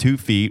landing on 2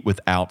 feet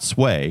without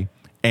sway,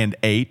 and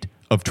 8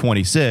 of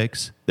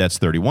 26, that's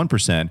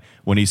 31%,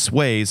 when he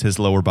sways his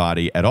lower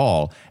body at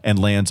all and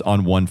lands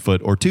on 1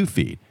 foot or 2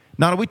 feet.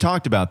 Now, we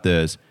talked about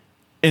this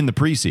in the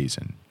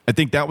preseason. I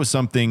think that was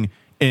something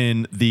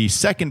in the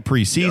second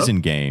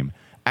preseason game,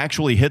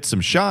 actually hit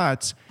some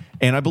shots,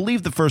 and I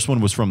believe the first one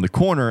was from the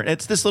corner.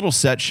 It's this little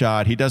set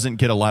shot. He doesn't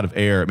get a lot of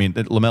air. I mean,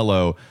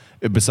 LaMelo,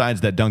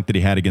 besides that dunk that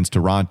he had against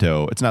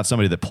Toronto, it's not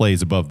somebody that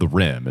plays above the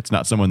rim. It's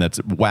not someone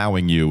that's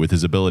wowing you with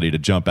his ability to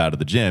jump out of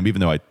the gym, even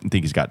though I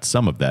think he's got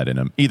some of that in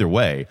him. Either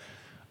way,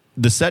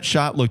 the set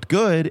shot looked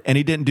good, and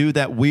he didn't do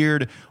that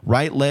weird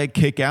right leg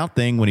kick out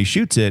thing when he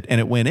shoots it, and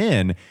it went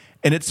in.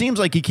 And it seems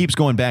like he keeps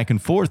going back and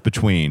forth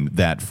between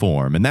that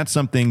form, and that's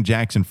something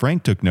Jackson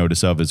Frank took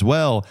notice of as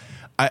well.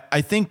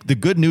 I think the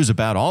good news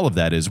about all of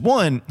that is,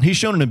 one, he's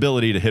shown an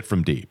ability to hit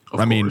from deep.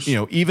 I mean,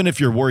 even if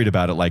you're worried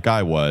about it like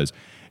I was,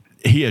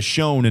 he has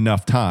shown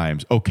enough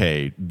times,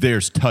 okay,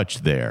 there's touch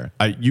there.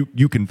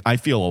 I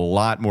feel a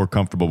lot more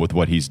comfortable with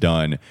what he's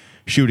done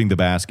shooting the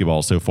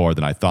basketball so far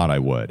than I thought I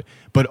would.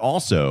 But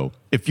also,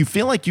 if you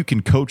feel like you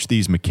can coach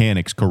these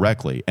mechanics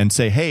correctly and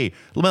say, hey,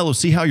 LaMelo,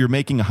 see how you're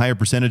making a higher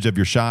percentage of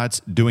your shots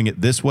doing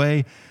it this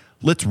way?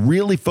 Let's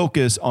really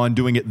focus on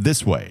doing it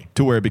this way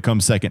to where it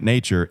becomes second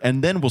nature.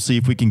 And then we'll see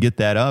if we can get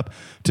that up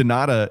to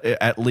not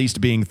at least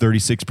being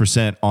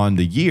 36% on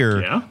the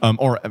year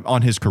or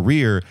on his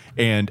career.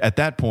 And at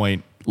that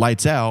point,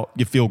 lights out,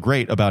 you feel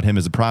great about him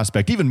as a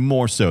prospect, even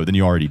more so than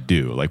you already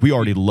do. Like, we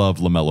already love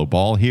LaMelo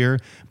Ball here,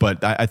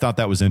 but I thought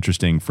that was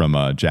interesting from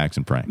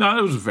Jackson Frank. No,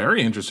 it was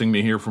very interesting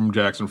to hear from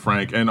Jackson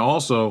Frank. And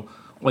also,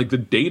 like, the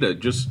data,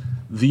 just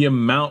the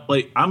amount,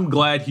 like, I'm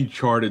glad he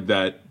charted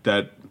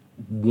that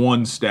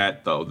one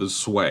stat, though, the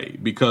sway,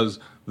 because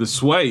the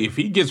sway, if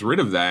he gets rid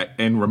of that,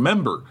 and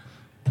remember,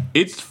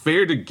 it's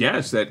fair to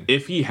guess that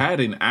if he had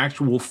an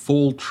actual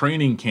full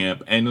training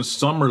camp and a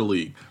summer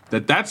league,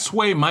 that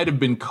sway might have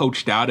been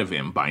coached out of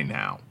him by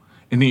now.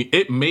 And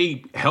it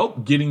may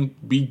help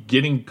be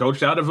getting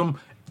coached out of him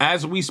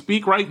as we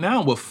speak right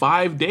now with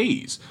 5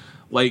 days.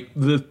 Like,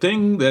 the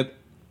thing that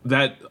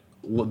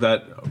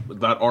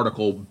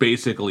article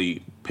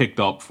basically picked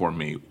up for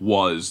me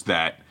was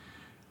that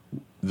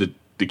the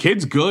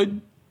kid's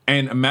good,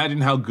 and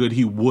imagine how good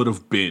he would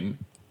have been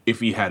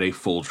if he had a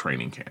full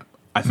training camp.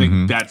 I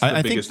think that's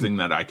the biggest thing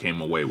that I came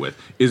away with,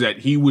 is that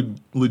he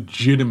would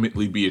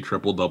legitimately be a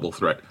triple-double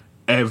threat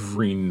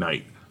every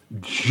night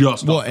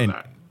just off of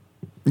that.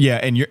 Yeah,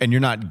 and you're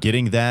not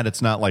getting that.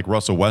 It's not like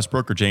Russell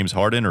Westbrook or James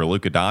Harden or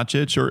Luka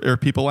Doncic or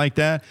people like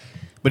that.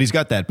 But he's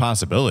got that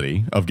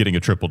possibility of getting a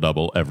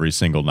triple-double every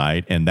single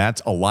night, and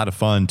that's a lot of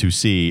fun to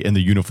see in the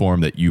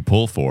uniform that you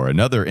pull for.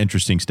 Another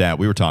interesting stat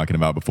we were talking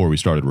about before we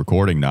started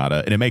recording,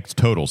 Nada, and it makes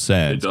total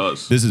sense. It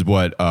does. This is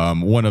what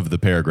one of the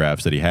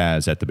paragraphs that he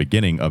has at the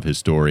beginning of his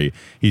story.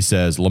 He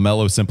says,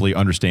 LaMelo simply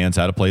understands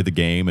how to play the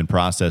game and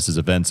processes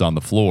events on the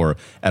floor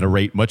at a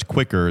rate much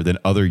quicker than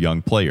other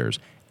young players.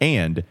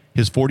 And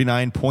his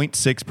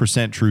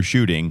 49.6% true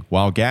shooting,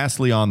 while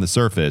ghastly on the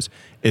surface,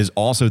 is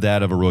also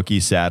that of a rookie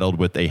saddled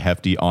with a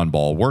hefty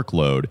on-ball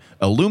workload,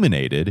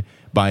 illuminated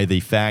by the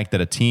fact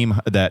that a team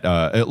high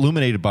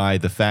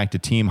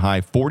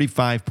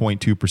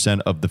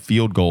 45.2% of the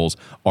field goals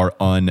are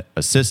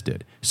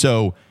unassisted.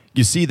 So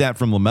you see that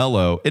from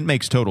LaMelo, it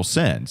makes total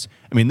sense.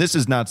 I mean, this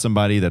is not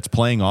somebody that's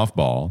playing off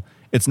ball.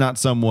 It's not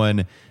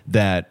someone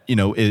that,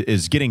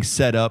 is getting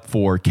set up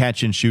for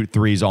catch and shoot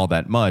threes all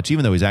that much,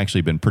 even though he's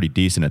actually been pretty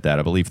decent at that.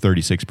 I believe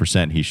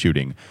 36% he's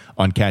shooting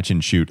on catch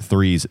and shoot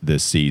threes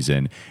this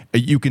season.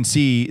 You can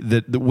see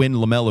that when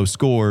LaMelo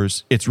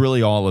scores, it's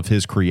really all of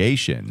his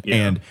creation. Yeah.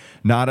 And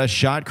Nada,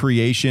 shot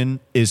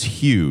creation is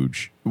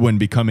huge when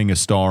becoming a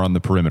star on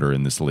the perimeter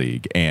in this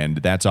league. And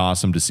that's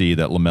awesome to see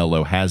that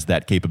LaMelo has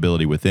that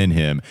capability within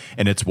him.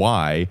 And it's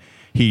why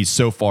he's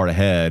so far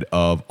ahead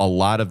of a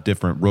lot of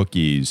different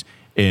rookies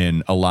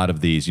in a lot of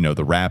these, the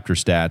Raptor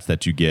stats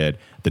that you get,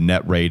 the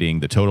net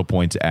rating, the total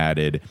points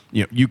added.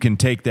 You can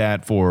take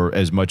that for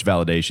as much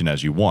validation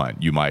as you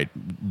want. You might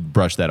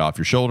brush that off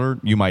your shoulder.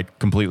 You might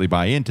completely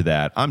buy into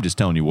that. I'm just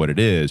telling you what it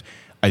is.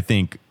 I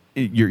think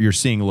you're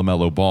seeing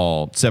LaMelo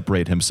Ball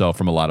separate himself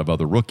from a lot of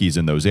other rookies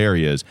in those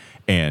areas,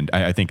 and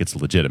I think it's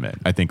legitimate.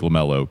 I think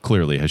LaMelo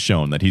clearly has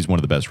shown that he's one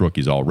of the best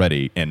rookies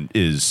already, and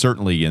is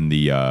certainly in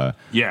the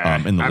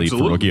lead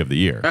for Rookie of the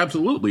Year.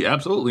 Absolutely.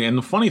 And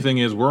the funny thing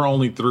is, we're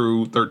only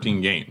through 13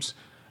 games.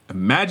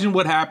 Imagine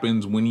what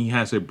happens when he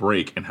has a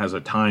break and has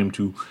a time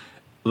to,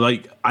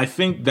 I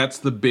think that's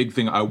the big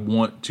thing I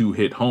want to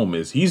hit home,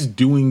 is he's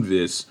doing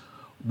this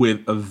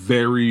with a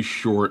very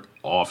short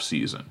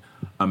offseason.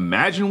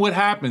 Imagine what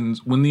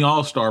happens when the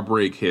All-Star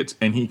break hits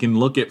and he can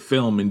look at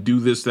film and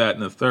do this, that,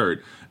 and the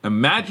third.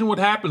 Imagine what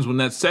happens when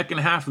that second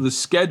half of the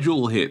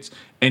schedule hits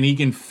and he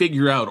can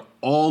figure out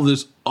all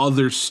this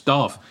other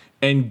stuff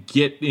and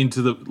get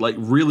into the,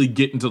 really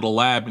get into the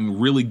lab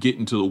and really get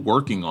into the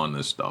working on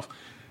this stuff.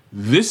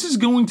 This is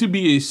going to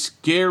be a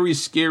scary,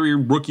 scary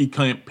rookie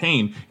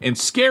campaign, and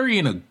scary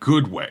in a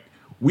good way.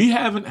 We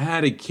haven't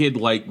had a kid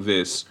like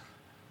this.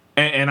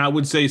 And I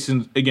would say,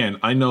 since, again,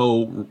 I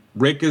know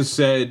Rick has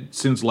said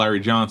since Larry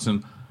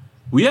Johnson,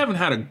 we haven't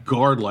had a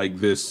guard like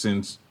this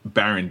since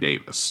Baron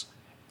Davis.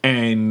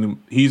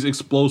 And he's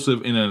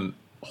explosive in a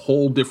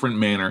whole different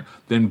manner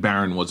than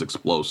Baron was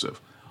explosive.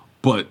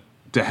 But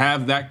to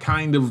have that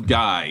kind of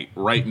guy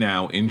right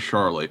now in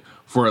Charlotte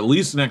for at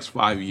least the next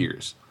 5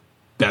 years,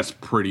 that's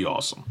pretty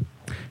awesome.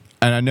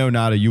 And I know,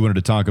 Nada, you wanted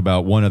to talk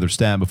about one other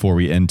stat before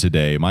we end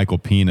today. Michael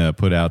Pina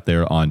put out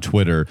there on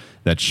Twitter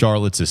that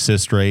Charlotte's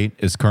assist rate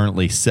is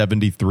currently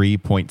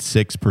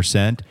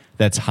 73.6%.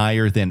 That's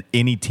higher than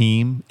any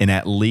team in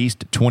at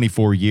least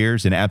 24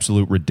 years. An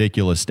absolute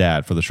ridiculous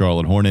stat for the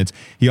Charlotte Hornets.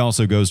 He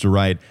also goes to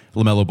write,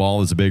 LaMelo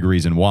Ball is a big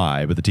reason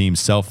why, but the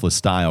team's selfless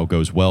style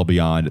goes well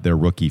beyond their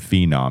rookie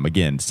phenom.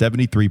 Again,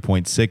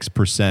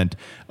 73.6%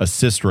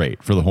 assist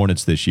rate for the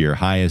Hornets this year,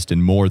 highest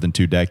in more than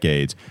 2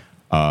 decades.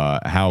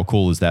 How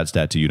cool is that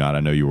stat to you, Not?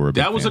 I know you were a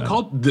big fan.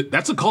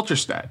 That's a culture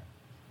stat.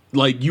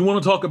 You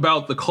want to talk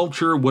about the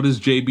culture, what is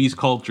JB's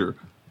culture?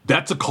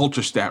 That's a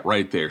culture stat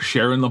right there.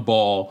 Sharing the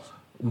ball,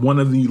 one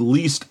of the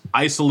least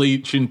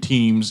isolation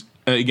teams,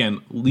 again,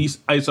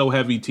 least ISO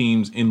heavy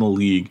teams in the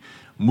league.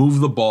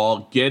 Move the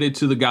ball, get it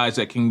to the guys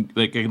that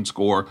can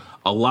score.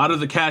 A lot of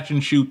the catch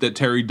and shoot that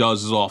Terry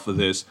does is off of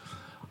this.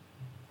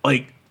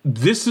 Like,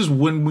 this is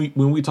when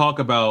we talk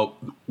about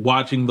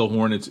watching the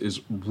Hornets is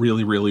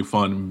really, really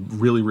fun,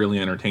 really, really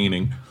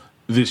entertaining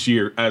this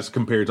year as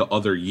compared to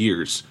other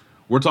years.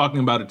 We're talking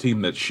about a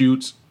team that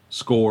shoots,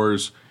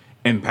 scores,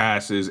 and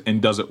passes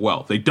and does it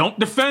well. They don't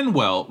defend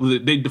well.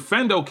 They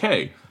defend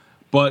okay.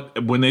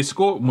 But when they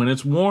score, when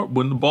it's warm,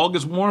 when the ball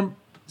gets warm,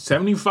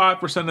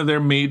 75% of their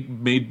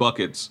made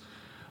buckets,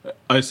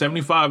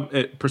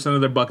 75%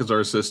 of their buckets are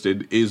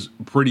assisted is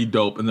pretty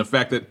dope. And the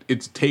fact that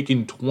it's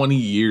taken 20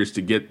 years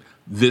to get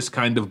this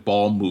kind of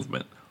ball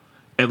movement,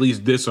 at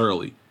least this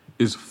early,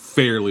 is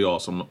fairly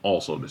awesome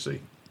also to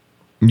see.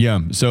 Yeah,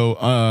 so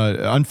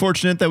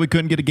unfortunate that we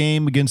couldn't get a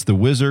game against the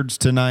Wizards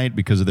tonight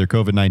because of their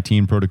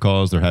COVID-19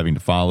 protocols. They're having to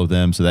follow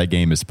them, so that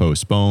game is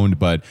postponed.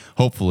 But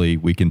hopefully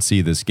we can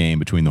see this game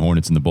between the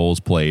Hornets and the Bulls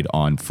played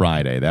on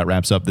Friday. That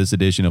wraps up this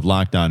edition of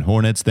Locked On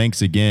Hornets.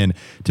 Thanks again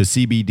to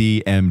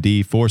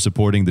CBDMD for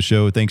supporting the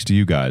show. Thanks to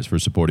you guys for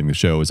supporting the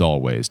show as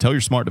always. Tell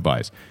your smart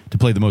device to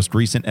play the most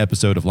recent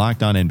episode of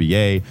Locked On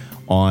NBA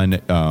on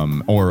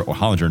or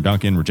Hollinger and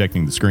Duncan,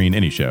 Rejecting the Screen,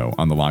 any show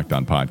on the Locked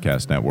On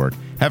Podcast Network.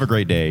 Have a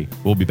great day.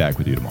 We'll be back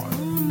with you tomorrow.